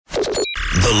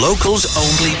The Locals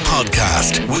Only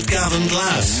Podcast with Gavin,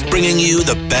 bringing you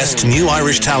the best new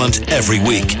Irish talent every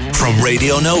week from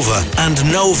Radio Nova and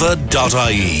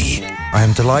nova.ie. I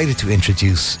am delighted to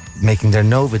introduce, making their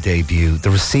Nova debut, The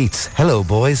Receipts. Hello,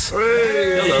 boys.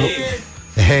 Hey. Hello.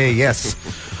 Hey, yes.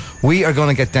 We are going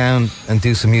to get down and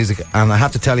do some music, and I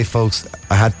have to tell you, folks,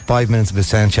 I had 5 minutes of a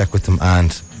sound check with them,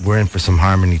 and we're in for some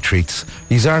harmony treats.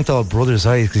 These aren't all brothers,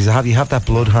 are you? Because you have that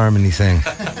blood harmony thing.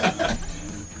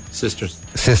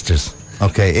 Sisters.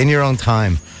 Okay, in your own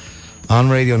time, on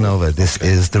Radio Nova, this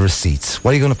is The Receipts.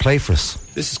 What are you going to play for us?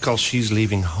 This is called She's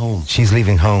Leaving Home. She's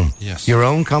Leaving Home. Yes. Your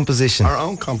own composition. Our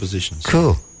own compositions.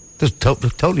 Cool. There's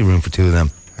totally room for two of them.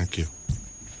 Thank you.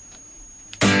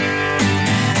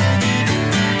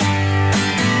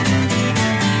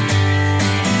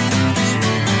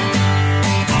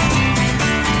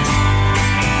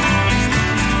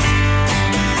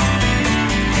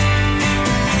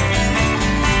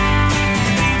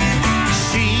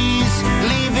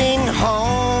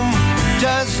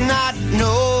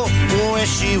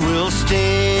 She will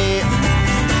stay.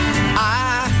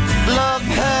 I love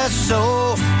her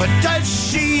so, but does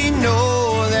she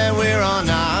know that we're on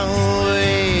our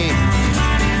way?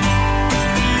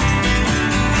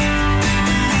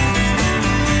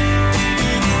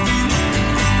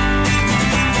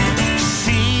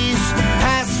 She's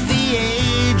past the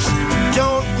age,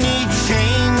 don't need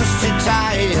chains to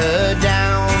tie her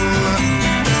down.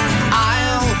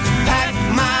 I'll pack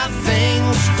my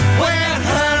things, wear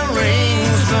her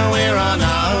rings, we're on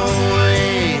our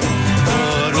way.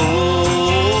 But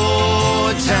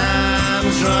oh,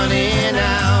 time's running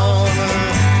out.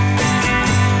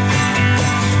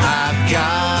 I've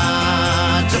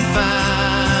got to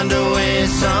find a way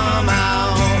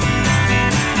somehow.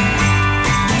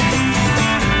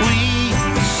 We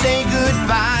say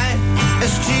goodbye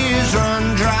as tears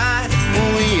run dry.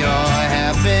 We are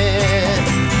happy.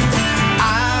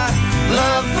 I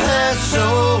love her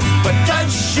so, but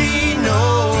does she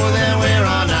know that we're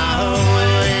on our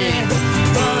way?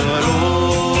 But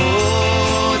oh,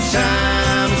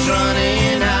 time's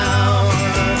running out.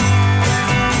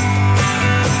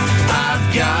 I've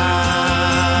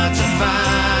got to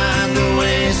find a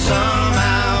way somehow.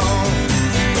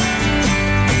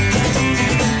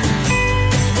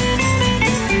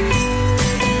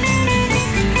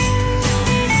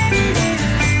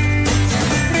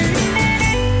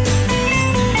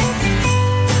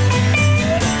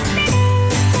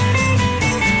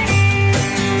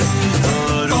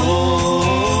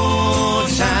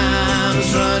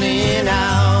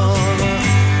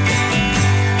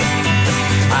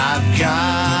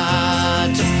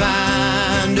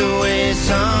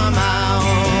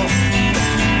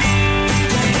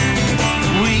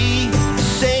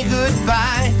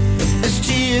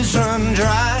 Run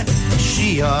dry,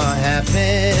 she are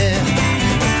happy.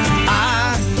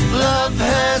 I love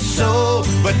her so,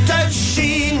 but does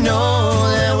she know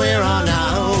that we're on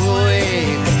our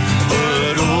way?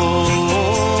 But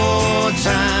oh,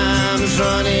 time's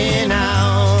running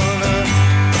out.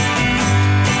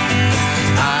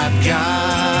 I've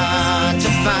got to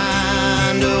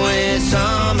find a way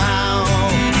somehow.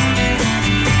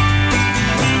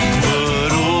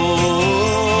 But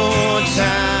oh,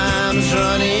 time's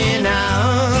running.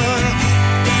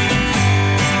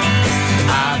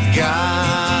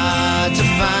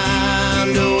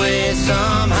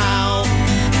 Somehow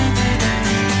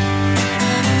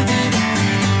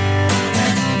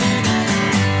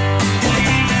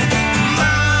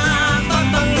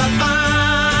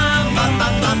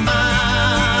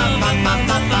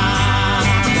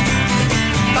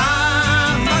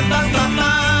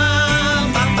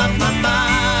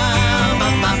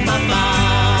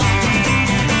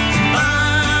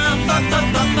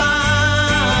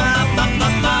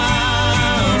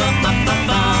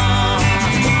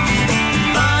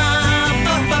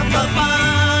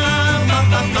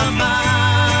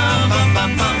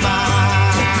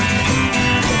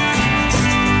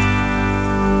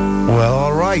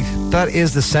That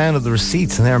is the sound of The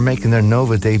Receipts, and they're making their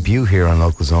Nova debut here on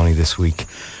Locals Only this week.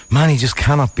 Man, you just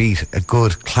cannot beat a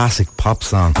good classic pop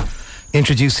song.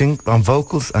 Introducing on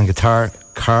vocals and guitar,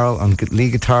 Karl. On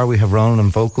lead guitar, we have Ronan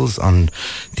on vocals. On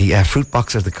the fruit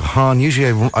box are the cajon. Usually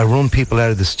I run people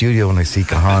out of the studio when I see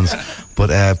cajons,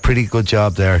 but pretty good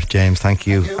job there, James. Thank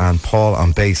you. And Paul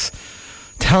on bass.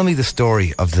 Tell me the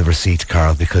story of The Receipt,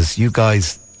 Karl, because you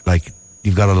guys,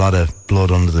 you've got a lot of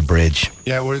blood under the bridge.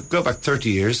 Yeah, we'll go back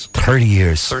 30 years. 30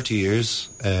 years. 30 years.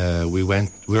 We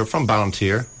were from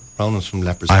Ballantyre. Ronan's from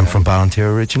Lepers. I'm from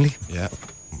Ballantyre originally. Yeah,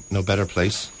 no better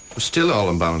place. We're still all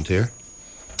in Ballantyre.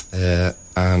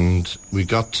 And we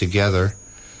got together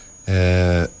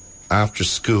after after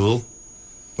school,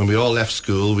 when we all left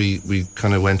school, we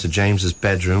kind of went to James's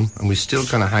bedroom, and we still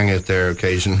kind of hang out there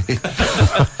occasionally. It's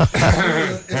a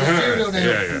studio now.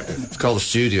 Yeah. It's called the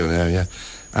studio now, yeah.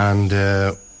 And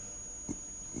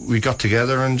we got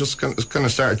together and just kind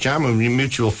of started jamming. We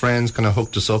mutual friends kind of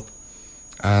hooked us up,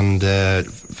 and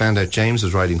found out James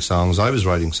was writing songs, I was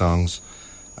writing songs,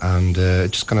 and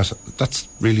just kind of, that's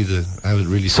really how it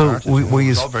really started. So were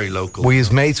you all very local. Were you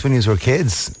mates when you were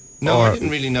kids? No, I didn't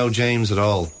really know James at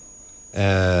all. We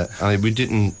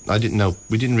didn't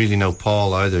really know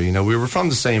Paul either. You know, we were from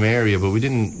the same area, but we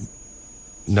didn't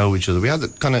know each other. We had the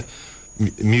kind of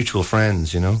mutual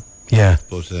friends, you know. Yeah.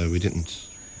 But we didn't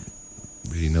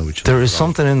really know each other. There is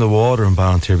something in the water in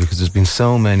Ballantyre, because there's been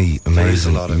so many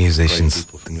amazing musicians,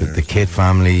 the Kid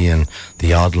family and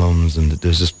the Odlums, and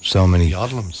there's just so many. The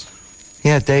Odlums?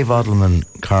 Yeah, Dave Odlum and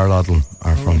Karl Odlum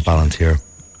are from Ballantyre.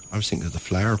 I was thinking of the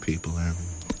Flower people there.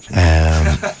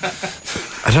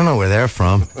 I don't know where they're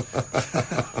from.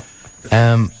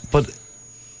 But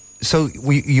so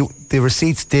the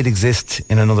receipts did exist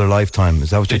in another lifetime. Is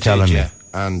that what you're telling me? Yeah.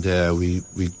 And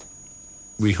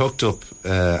we hooked up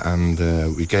and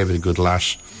we gave it a good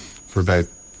lash for about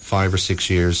 5 or 6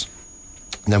 years.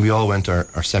 And then we all went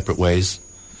our separate ways.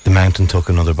 The Mountain took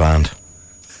another band.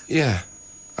 Yeah.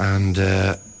 And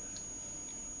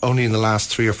only in the last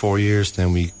 3 or 4 years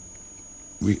then we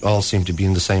all seemed to be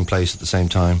in the same place at the same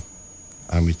time,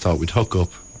 and we thought we'd hook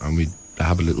up and we'd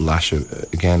have a little lash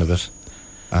again of it,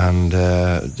 and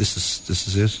this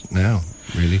is it now,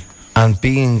 really. And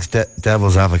being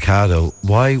Devil's Avocado,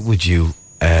 why would you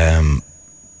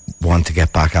want to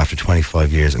get back after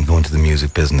 25 years and go into the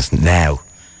music business now,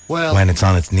 when it's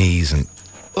on its knees? And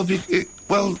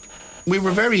well, we were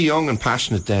very young and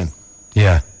passionate then.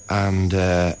 Yeah.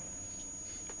 And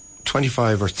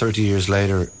 25 or 30 years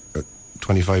later,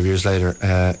 25 years later,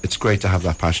 it's great to have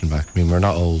that passion back. I mean, we're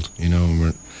not old, you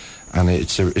know, and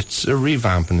it's a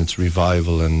revamp and it's a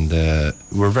revival, and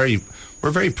we're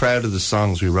very proud of the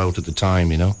songs we wrote at the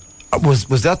time, you know.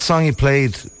 Was that song you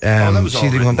played? That was all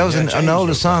written, that was an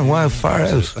older song. Wow, far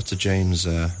out. That's a James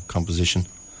composition.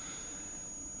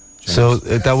 James. So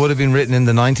that would have been written in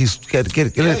the 90s.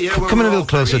 Come in a little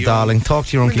closer, darling. Talk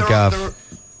to your Uncle Gav.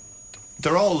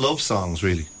 They're all love songs,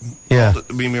 really. Yeah.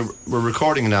 I mean, we're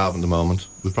recording an album at the moment.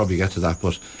 We'll probably get to that,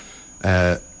 but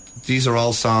these are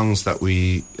all songs that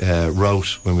we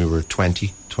wrote when we were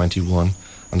 20, 21,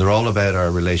 and they're all about our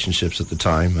relationships at the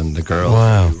time and the girls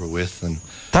that we were with, and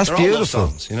that's beautiful. All love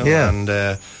songs, you know. Yeah.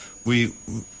 And we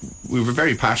were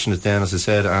very passionate then, as I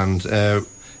said, and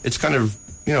it's kind of,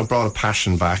 you know, brought a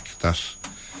passion back that,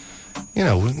 you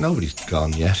know, nobody's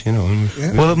gone yet, you know.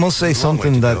 Well, it must say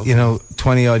something that, you know,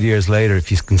 20 odd years later,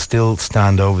 if you can still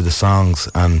stand over the songs,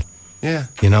 and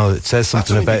you know, it says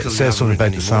something about the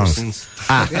songs.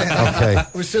 Okay.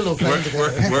 We're still not playing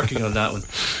together. Working on that one.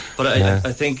 But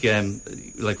I think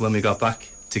like when we got back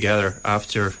together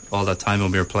after all that time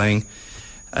when we were playing,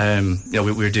 you know,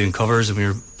 we were doing covers and we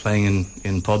were playing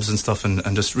in pubs and stuff,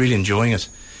 and just really enjoying it,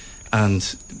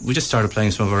 and we just started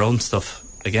playing some of our own stuff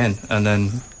again, and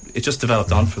then it just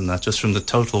developed on from that, just from the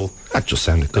total... That just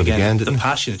sounded good again, didn't it? The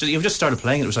passion. You just started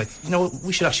playing it. It was like, you know,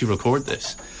 we should actually record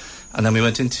this. And then we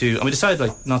went into... And we decided,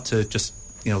 like, not to just,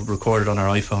 you know, record it on our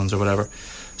iPhones or whatever.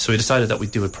 So we decided that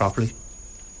we'd do it properly.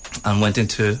 And went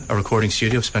into a recording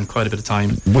studio, spent quite a bit of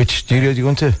time. Which studio did you go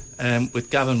into? With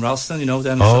Gavin Ralston, you know.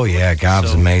 Oh, yeah,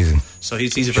 Gav's amazing. So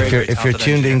he's a very If you're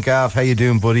tuned in, Gav, how you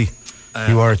doing, buddy?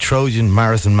 You are a Trojan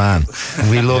marathon man.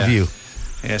 We love you.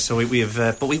 Yeah, so we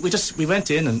have, but we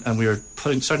went in and we were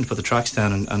starting to put the tracks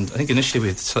down, and I think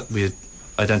initially we had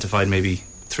identified maybe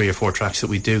 3 or 4 tracks that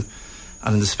we do,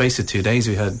 and in the space of 2 days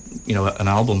we had, you know, an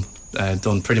album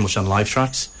done pretty much on live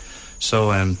tracks.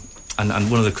 So and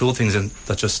one of the cool things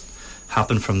that just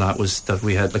happened from that was that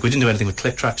we had, like, we didn't do anything with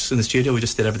click tracks in the studio. We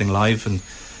just did everything live, and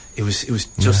it was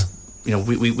just you know,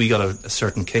 we got a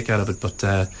certain kick out of it. But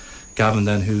Gavin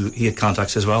then, who he had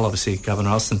contacts as well, obviously Gavin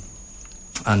Ralston,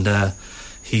 and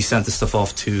he sent the stuff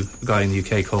off to a guy in the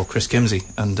UK called Chris Kimsey,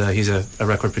 and he's a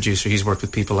record producer. He's worked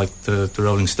with people like the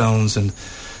Rolling Stones and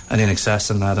In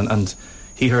Excess and that, and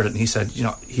he heard it and he said, you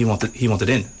know, he wanted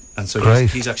in, and so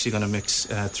he's actually going to mix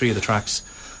 3 of the tracks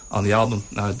on the album.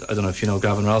 Now, I don't know if you know,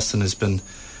 Gavin Ralston has been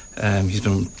he's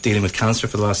been dealing with cancer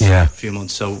for the last few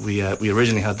months. So we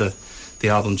originally had the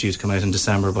album due to come out in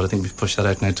December, but I think we've pushed that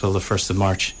out now till the 1st of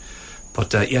March. But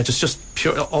just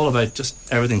pure, all about just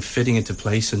everything fitting into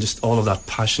place and just all of that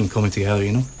passion coming together,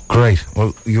 you know. Great.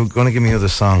 Well, you're going to give me another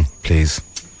song, please.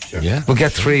 Sure. Yeah. We'll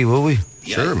get 3, will we?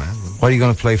 Yeah. Sure, man. What are you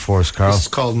going to play for us, Karl? This is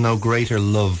called No Greater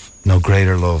Love. No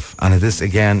Greater Love. And this,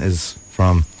 again, is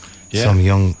from some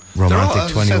young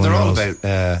romantic 21-year-olds. They're all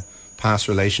about past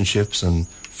relationships and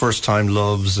first-time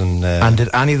loves. And did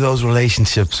any of those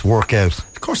relationships work out?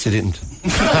 Of course they didn't.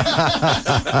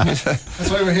 That's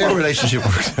why we're here. Our relationship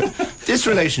works out. This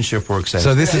relationship works out.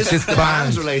 So this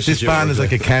band is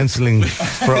like a counselling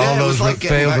for all those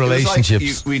failed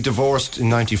relationships. We divorced in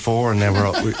 '94, and then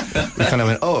we kind of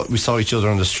went. Oh, we saw each other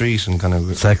on the street and kind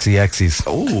of sexy exes.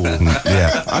 Oh,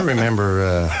 yeah. I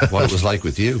remember what it was like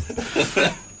with you.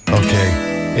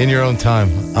 Okay, in your own time.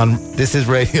 This is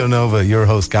Radio Nova. Your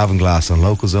host Gavin Glass on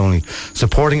Locals Only,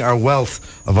 supporting our wealth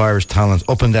of Irish talent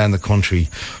up and down the country,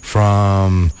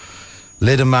 from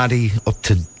Lidamaddy up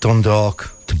to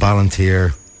Dundalk to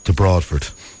Ballantyre to Broadford.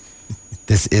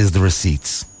 This is The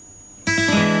Receipts.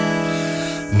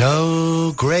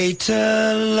 No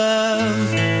greater love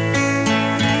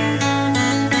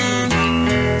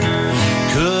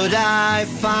could I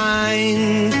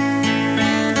find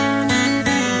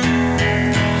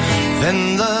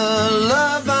than the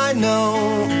love I know,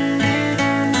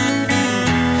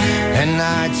 and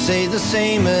I'd say the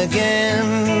same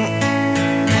again.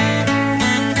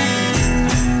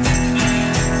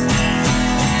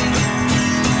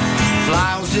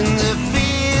 Flowers in the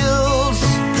fields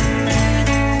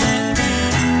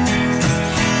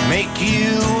make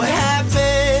you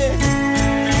happy.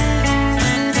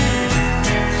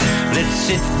 Let's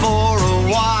sit for a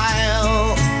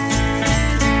while,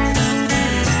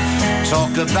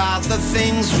 talk about the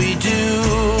things we do.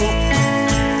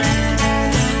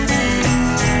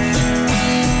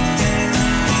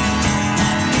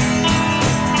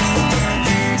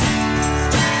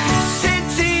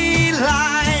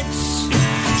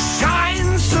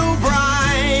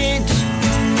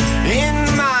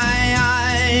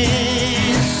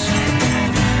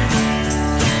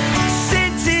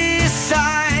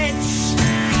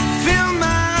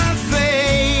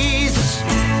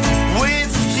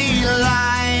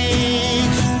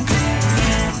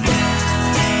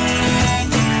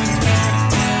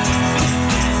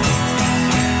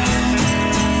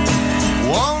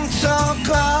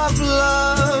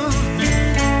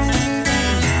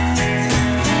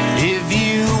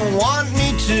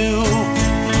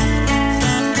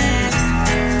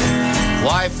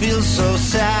 I feel so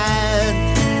sad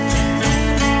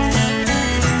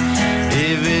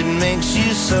if it makes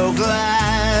you so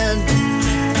glad.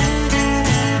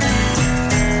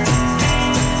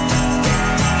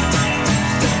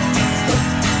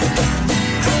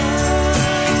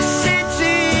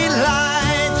 City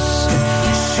lights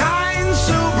shine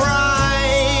so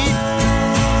bright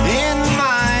in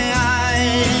my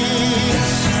eyes.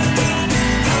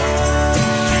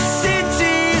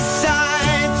 City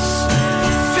sights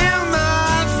fill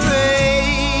my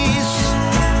face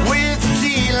with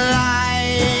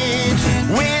delight,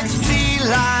 with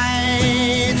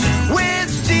delight,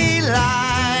 with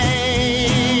delight.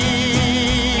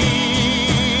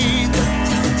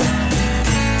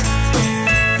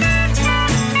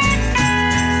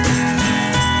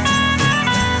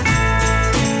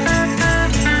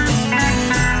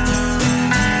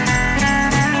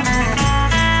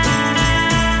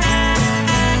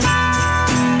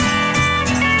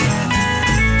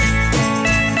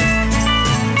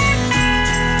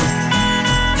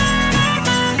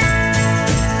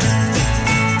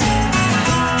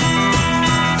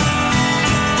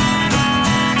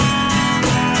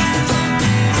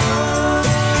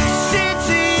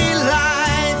 City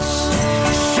lights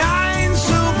shine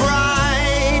so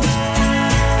bright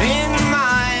in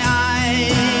my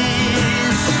eyes.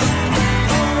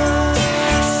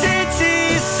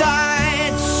 City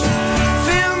sights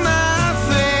fill my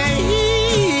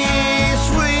face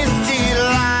with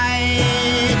delight,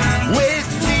 with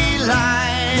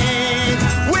delight,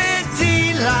 with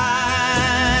delight.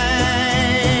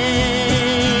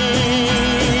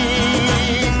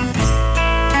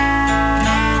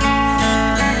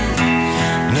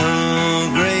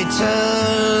 No greater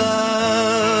love.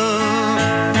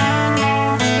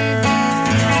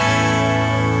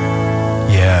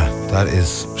 Yeah, that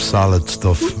is solid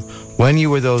stuff. When you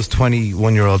were those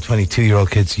 21-year-old,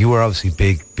 22-year-old kids, you were obviously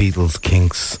big Beatles,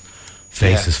 Kinks,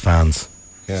 Faces fans.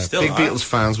 Yeah, Still big are. Beatles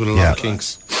fans with a Yeah. lot of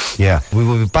kinks. Yeah, we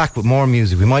will be back with more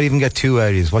music. We might even get 2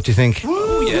 hours. What do you think?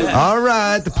 Oh, yeah. All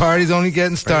right, the party's only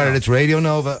getting started. It's Radio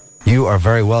Nova. You are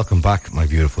very welcome back, my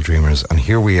beautiful dreamers. And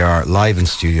here we are, live in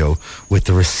studio with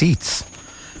The Receipts,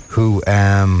 who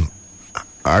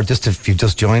are just, if you've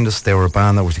just joined us, they were a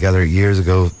band that were together years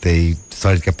ago. They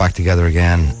decided to get back together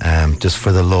again, just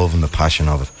for the love and the passion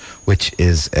of it, which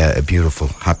is a beautiful,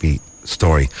 happy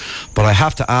story. But I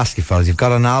have to ask you, fellas, you've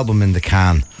got an album in the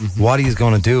can. What are you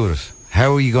going to do with it?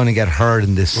 How are you going to get heard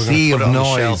in this sea of put it on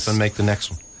noise? the shelf and make the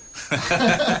next one.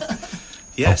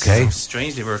 Yes. Okay.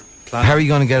 Strangely, we're planning. How are you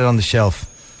going to get it on the shelf?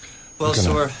 Well,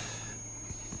 so our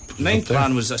main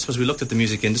plan was, I suppose, we looked at the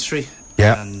music industry.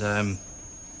 Yeah. And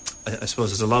I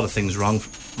suppose there's a lot of things wrong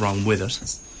with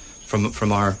it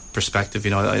from our perspective.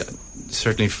 You know,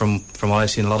 certainly from what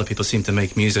I've seen, a lot of people seem to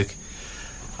make music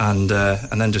and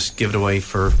then just give it away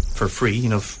for free, you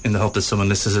know, in the hope that someone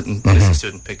listens to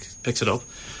it and picks it up,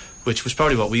 which was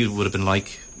probably what we would have been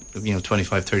like, you know,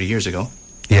 25, 30 years ago.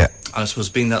 Yeah. And I suppose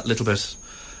being that little bit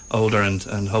older and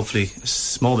hopefully a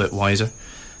small bit wiser,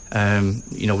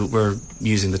 you know, we're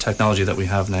using the technology that we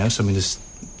have now. So I mean,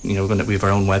 we have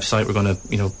our own website. We're going to,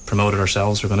 you know, promote it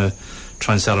ourselves. We're going to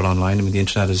try and sell it online. I mean, the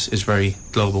internet is very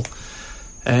global.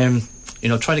 You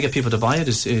know, trying to get people to buy it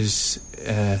is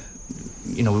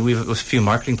you know, we have a few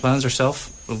marketing plans ourselves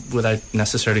without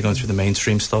necessarily going through the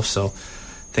mainstream stuff. So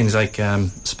things like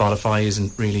Spotify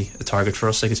isn't really a target for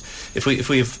us. Like, if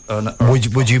we have,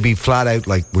 Would you be flat out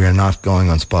like, we're not going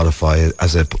on Spotify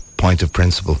as a point of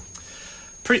principle?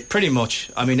 Pretty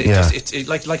much. I mean,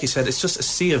 like you said, it's just a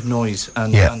sea of noise,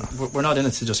 and we're not in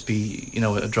it to just be, you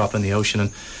know, a drop in the ocean.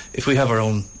 And if we have our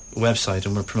own website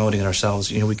and we're promoting it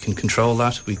ourselves, you know, we can control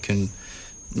that. We can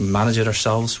manage it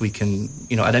ourselves. We can,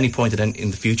 you know, at any point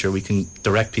in the future, we can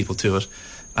direct people to it.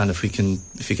 And if you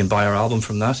can buy our album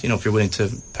from that, you know, if you're willing to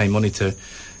pay money to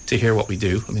hear what we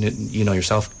do, I mean, you know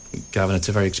yourself, Gavin, it's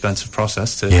a very expensive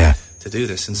process to do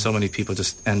this, and so many people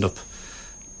just end up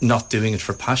not doing it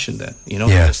for passion. Then, you know,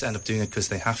 they just end up doing it because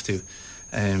they have to,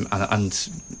 and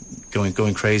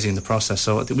going crazy in the process.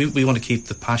 So we want to keep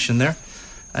the passion there,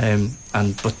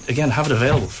 but again, have it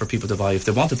available for people to buy if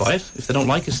they want to buy it. If they don't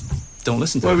like it, don't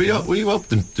listen to it. Well, we hope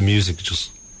the music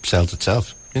just sells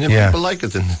itself. And if people like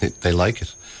it, then they like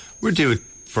it. We do it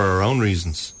for our own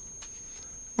reasons.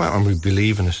 Well, and we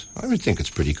believe in it. I would think it's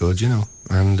pretty good, you know.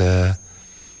 And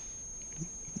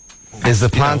is the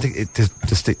plan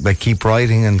to stick, like, keep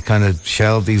writing and kind of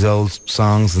shelve these old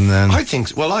songs and then? I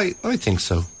think. Well, I think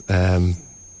so. I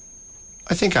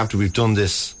think after we've done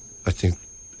this, I think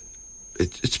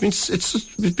it's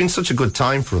been such a good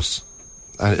time for us.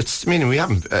 And I mean, we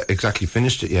haven't exactly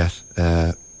finished it yet,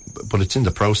 but it's in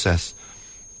the process.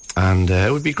 And it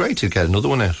would be great to get another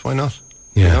one out. Why not?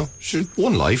 Yeah. You know,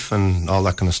 one life and all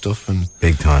that kind of stuff. And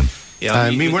big time. Yeah.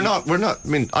 I mean, we're not. I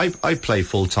mean, I play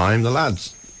full time. The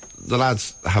lads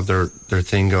have their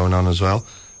thing going on as well.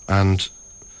 And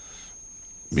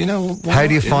you know, how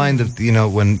do you find that? You know,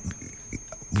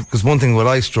 because one thing what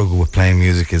I struggle with playing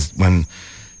music is when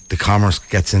the commerce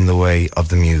gets in the way of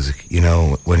the music. You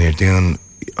know, when you're doing.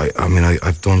 I mean,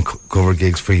 I've done cover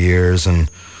gigs for years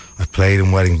and I've played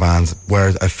in wedding bands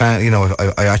where I found, you know,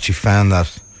 I actually found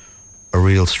that a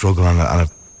real struggle and a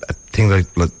thing that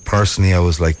like personally I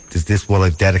was like, is this what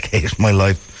I've dedicated my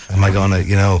life? Am I gonna,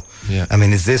 you know? Yeah. I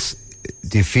mean,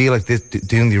 do you feel like this,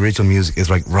 doing the original music is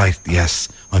like, right, yes,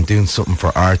 I'm doing something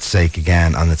for art's sake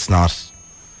again, and it's not?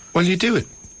 Well, you do it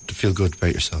to feel good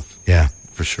about yourself. Yeah.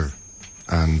 For sure.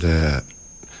 And, I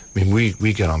mean,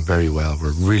 we get on very well.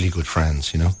 We're really good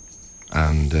friends, you know?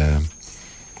 And,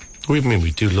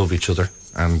 we do love each other,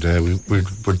 and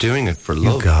we're doing it for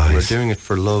love. You guys. We're doing it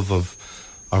for love of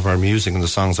our music and the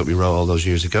songs that we wrote all those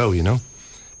years ago, you know?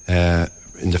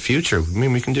 In the future, I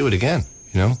mean, we can do it again,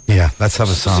 you know? Yeah, let's have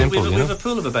a song. Simple, we have a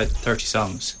pool of about 30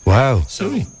 songs. Wow.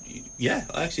 So, yeah,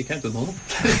 I actually counted them all.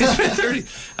 It's about 30.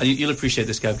 And you'll appreciate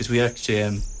this, Gav, because we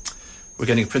actually, we're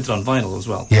getting it printed on vinyl as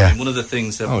well. Yeah. And one of the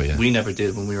things that we never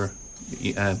did when we were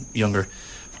younger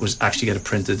was actually get a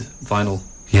printed vinyl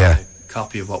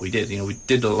copy of what we did. You know, we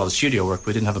did a lot of studio work,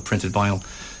 we didn't have a printed vinyl.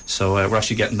 So we're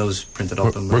actually getting those printed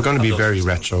up. We're going to be very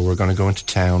retro. We're going to go into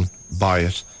town, buy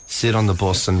it, sit on the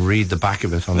bus and read the back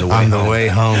of it on the way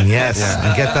home. Yes. Yeah.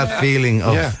 And get that feeling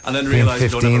of and then being realize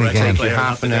 15 again. Take you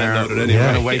half an hour. We're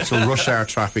going to wait till rush hour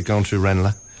traffic going through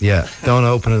Renla. Yeah, don't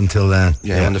open it until then.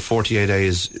 Yeah, and the 48A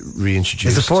is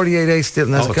reintroduced. Is the 48A still?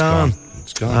 No, it's gone.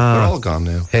 It's gone. They're all gone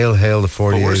now. Hail the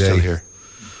 48A. But we're still here.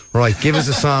 Right, give us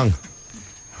a song.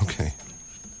 Okay.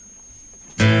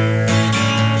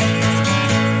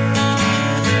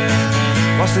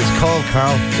 What's this called,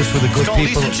 Karl? Just for the good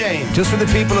people. Just for the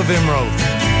people of Imro.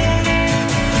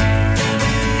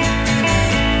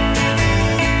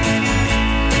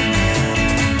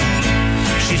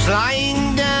 She's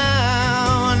lying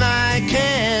down, I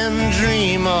can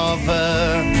dream of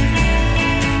her.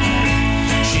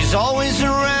 She's always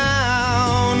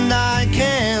around, I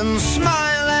can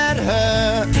smile at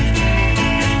her.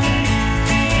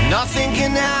 Nothing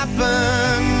can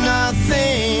happen,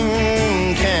 nothing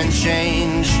can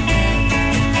change.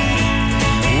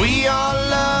 We are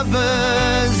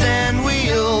lovers and we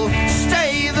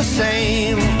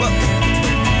same.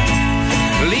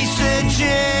 Lisa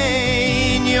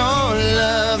Jane, your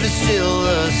love is still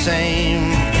the same.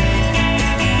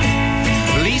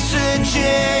 Lisa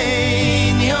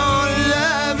Jane, your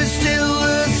love is still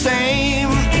the same.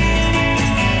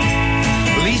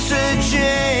 Lisa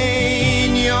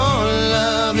Jane, your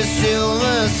love is still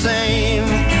the same.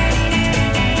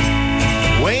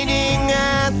 Waiting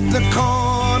at the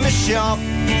corner shop,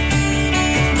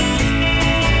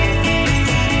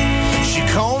 she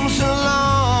combs her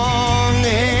long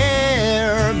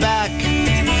hair back,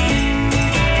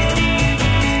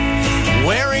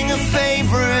 wearing a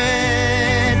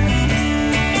favorite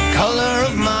color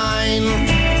of mine.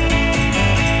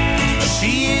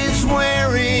 She is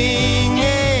wearing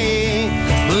a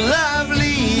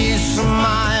lovely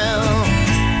smile.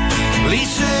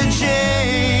 Lisa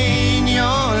Jane,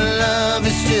 your love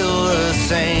is still the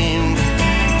same.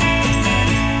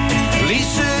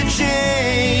 Lisa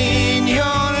Jane,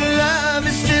 your love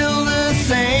is still the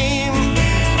same.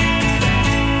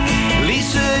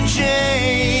 Lisa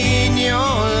Jane,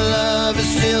 your love is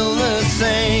still the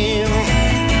same.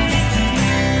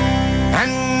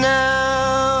 And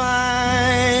now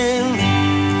I'm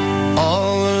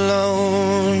all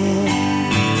alone,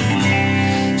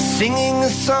 singing a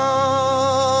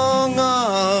song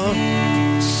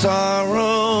of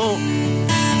sorrow,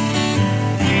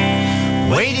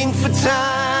 waiting for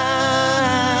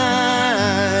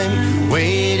time,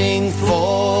 waiting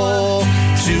for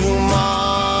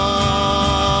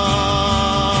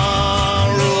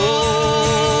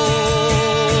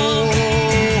tomorrow.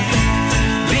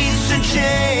 Lisa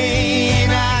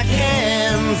Jane, I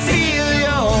can feel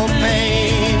your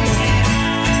pain.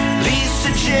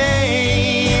 Lisa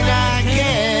Jane, I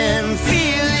can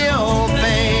feel your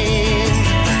pain.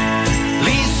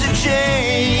 Lisa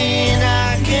Jane, I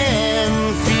can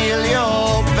feel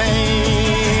your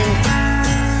pain.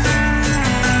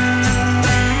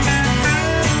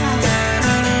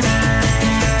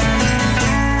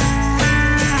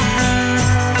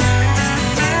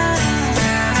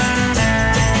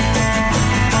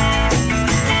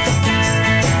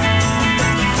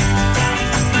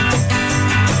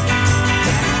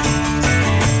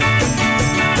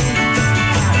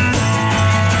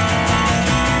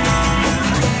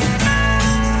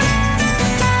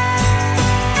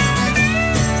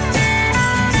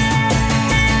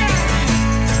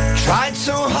 Tried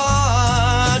so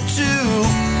hard to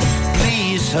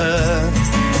please her.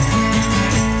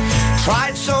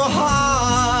 Tried so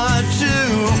hard to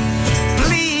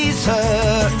please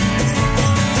her.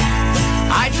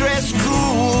 I dress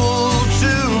cool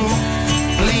to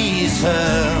please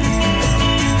her.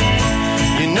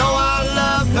 You know I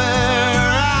love her. I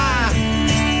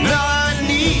know I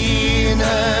need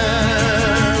her.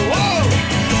 Whoa!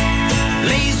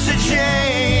 Lisa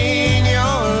Jane,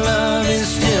 your love is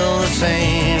still the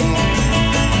same.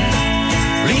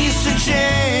 Lisa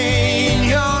Jane,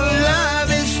 your love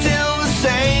is still the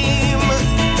same.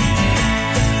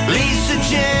 Lisa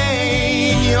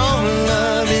Jane, your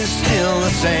love is still the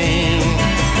same.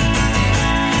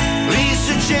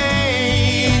 Lisa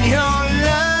Jane, your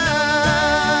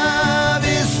love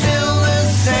is still the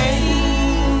same.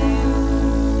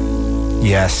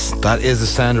 Yes, that is the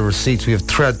sound of Receipts. We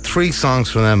have three songs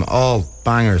from them, all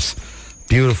bangers.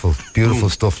 Beautiful, beautiful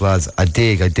stuff, lads. I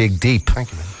dig deep.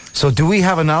 Thank you, man. So do we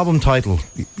have an album title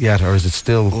yet, or is it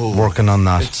still working on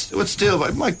that? It's still,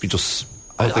 it might be just,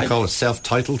 what they call it,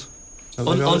 self-titled.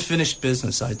 Unfinished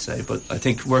business, I'd say, but I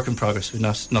think work in progress. We've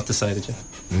not decided yet.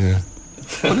 Yeah.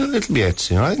 But it'll be out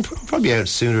soon. I think probably out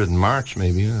sooner than March,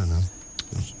 maybe. I don't know.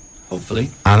 Hopefully.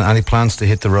 And any plans to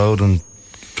hit the road and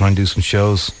try and do some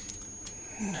shows?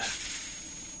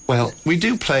 Well, we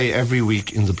do play every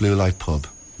week in the Blue Light Pub.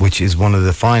 Which is one of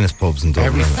the finest pubs in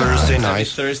Dublin. Every Thursday Every night.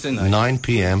 Thursday night. 9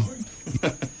 p.m.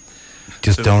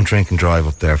 Just don't drink and drive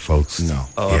up there, folks. No.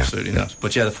 Oh, Yeah. absolutely not.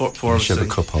 But yeah, the four We of us should have a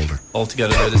cup holder. all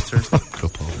together there this Thursday.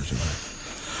 Cup holders, you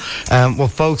know. Well,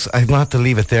 folks, I'm going to have to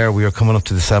leave it there. We are coming up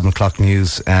to the 7 o'clock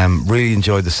news. Really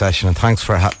enjoyed the session, and thanks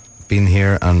for being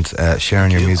here and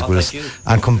sharing your music with us. thank you.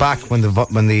 And come back when the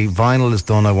vinyl is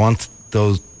done. I want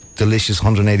those delicious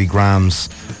 180 grams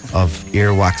of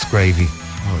earwax gravy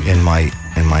in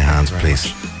my hands,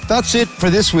 please. That's it for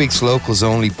this week's Locals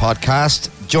Only podcast.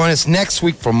 Join us next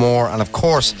week for more, and of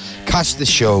course, catch the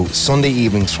show Sunday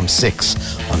evenings from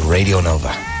 6 on Radio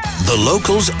Nova. The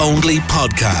Locals Only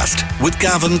podcast with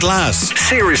Gavin Glass.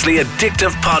 Seriously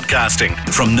addictive podcasting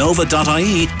from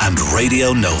Nova.ie and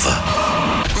Radio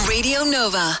Nova. Radio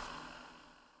Nova.